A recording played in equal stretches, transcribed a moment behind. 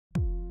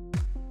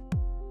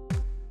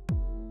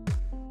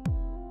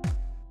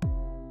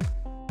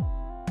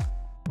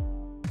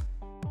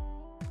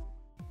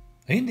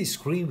In this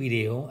screen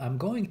video, I'm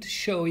going to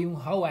show you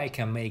how I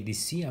can make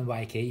this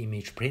CMYK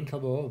image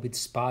printable with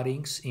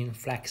spottings in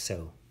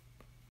Flexo.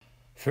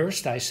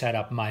 First, I set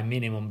up my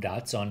minimum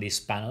dots on this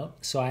panel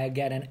so I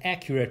get an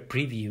accurate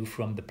preview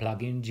from the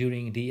plugin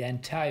during the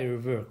entire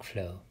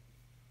workflow.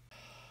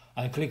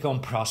 I click on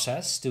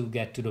Process to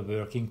get to the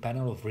working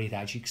panel of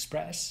Retouch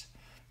Express.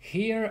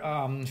 Here,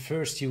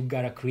 first you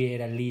gotta create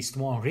at least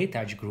one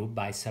retouch group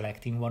by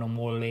selecting one or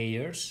more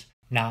layers.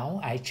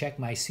 Now I check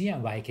my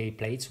CMYK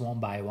plates one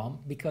by one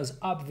because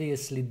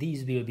obviously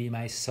these will be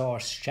my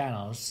source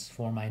channels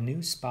for my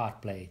new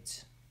spot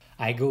plates.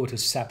 I go to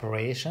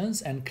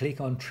Separations and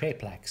click on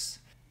Triplex.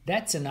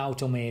 That's an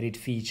automated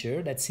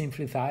feature that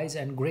simplifies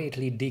and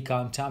greatly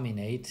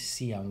decontaminates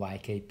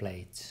CMYK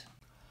plates.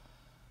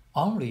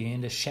 Only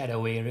in the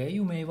shadow area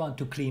you may want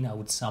to clean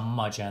out some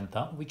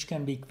magenta, which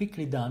can be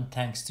quickly done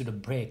thanks to the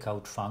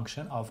breakout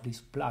function of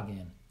this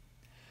plugin.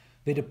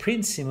 With the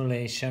print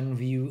simulation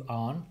view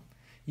on,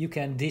 you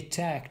can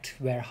detect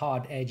where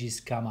hard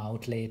edges come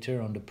out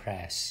later on the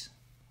press.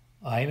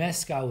 I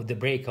mask out the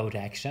breakout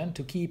action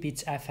to keep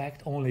its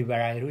effect only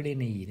where I really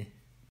need.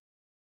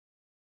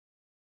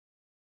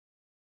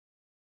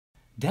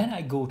 Then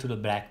I go to the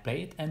black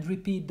plate and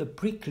repeat the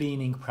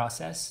pre-cleaning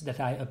process that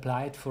I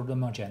applied for the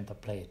magenta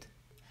plate,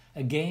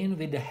 again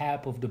with the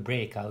help of the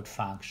breakout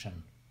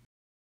function.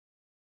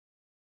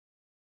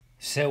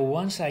 So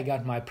once I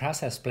got my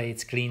process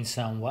plates cleaned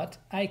somewhat,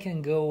 I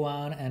can go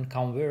on and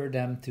convert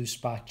them to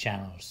spot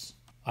channels.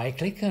 I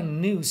click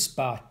on New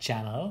Spot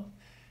Channel,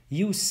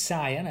 use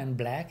cyan and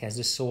black as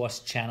the source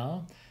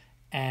channel,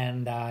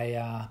 and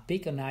I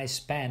pick a nice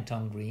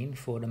Pantone green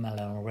for the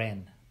melon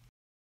rin.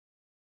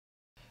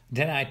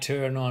 Then I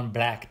turn on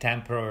black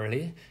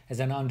temporarily as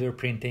an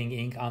underprinting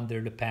ink under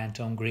the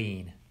Pantone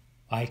green.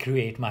 I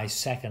create my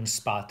second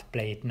spot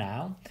plate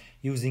now,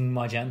 using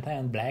magenta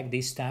and black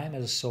this time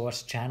as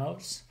source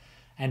channels,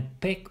 and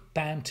pick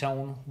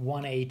Pantone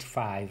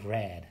 185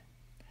 red.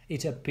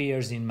 It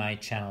appears in my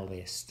channel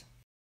list.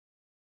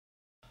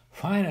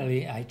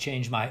 Finally, I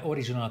change my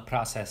original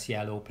process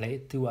yellow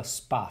plate to a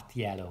spot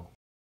yellow.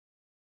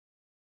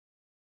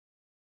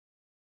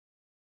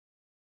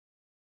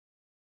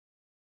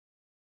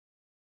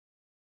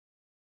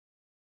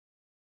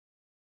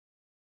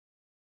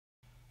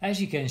 As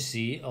you can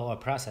see, all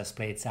process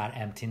plates are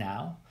empty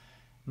now.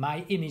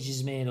 My image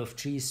is made of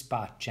 3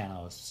 spot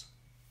channels.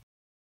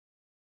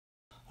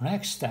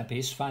 Next step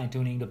is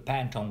fine-tuning the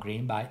Pantone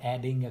green by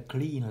adding a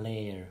clean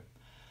layer.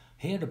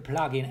 Here the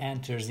plugin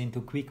enters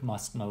into quick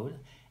mask mode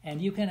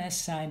and you can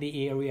assign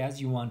the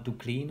areas you want to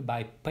clean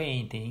by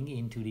painting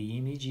into the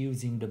image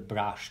using the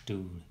brush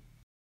tool.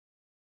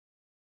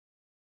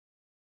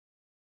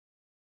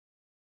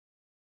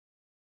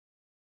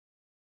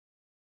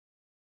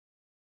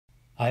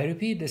 I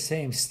repeat the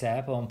same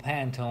step on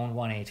Pantone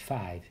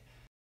 185.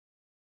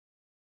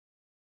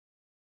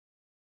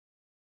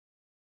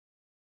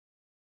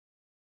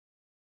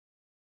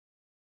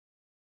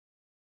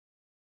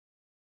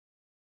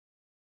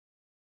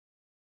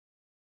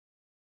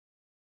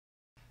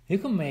 You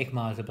can make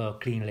multiple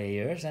clean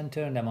layers and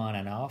turn them on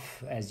and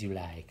off as you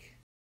like.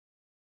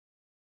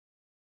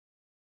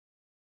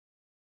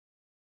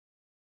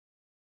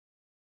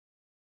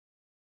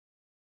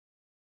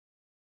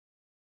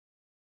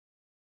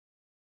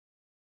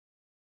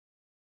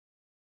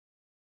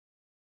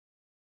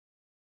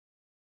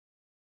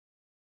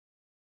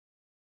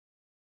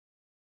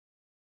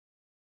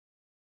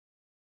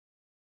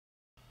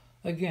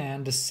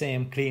 Again, the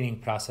same cleaning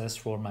process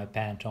for my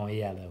Pantone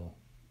yellow.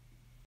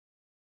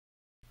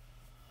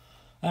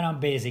 And I'm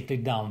basically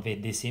done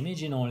with this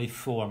image in only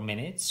 4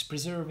 minutes,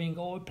 preserving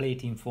all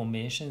plate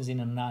informations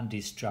in a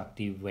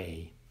non-destructive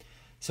way.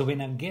 So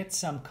when I get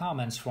some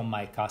comments from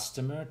my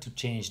customer to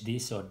change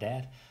this or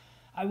that,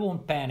 I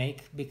won't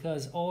panic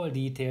because all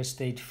details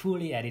stayed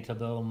fully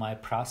editable on my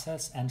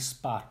process and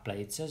spot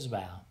plates as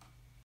well.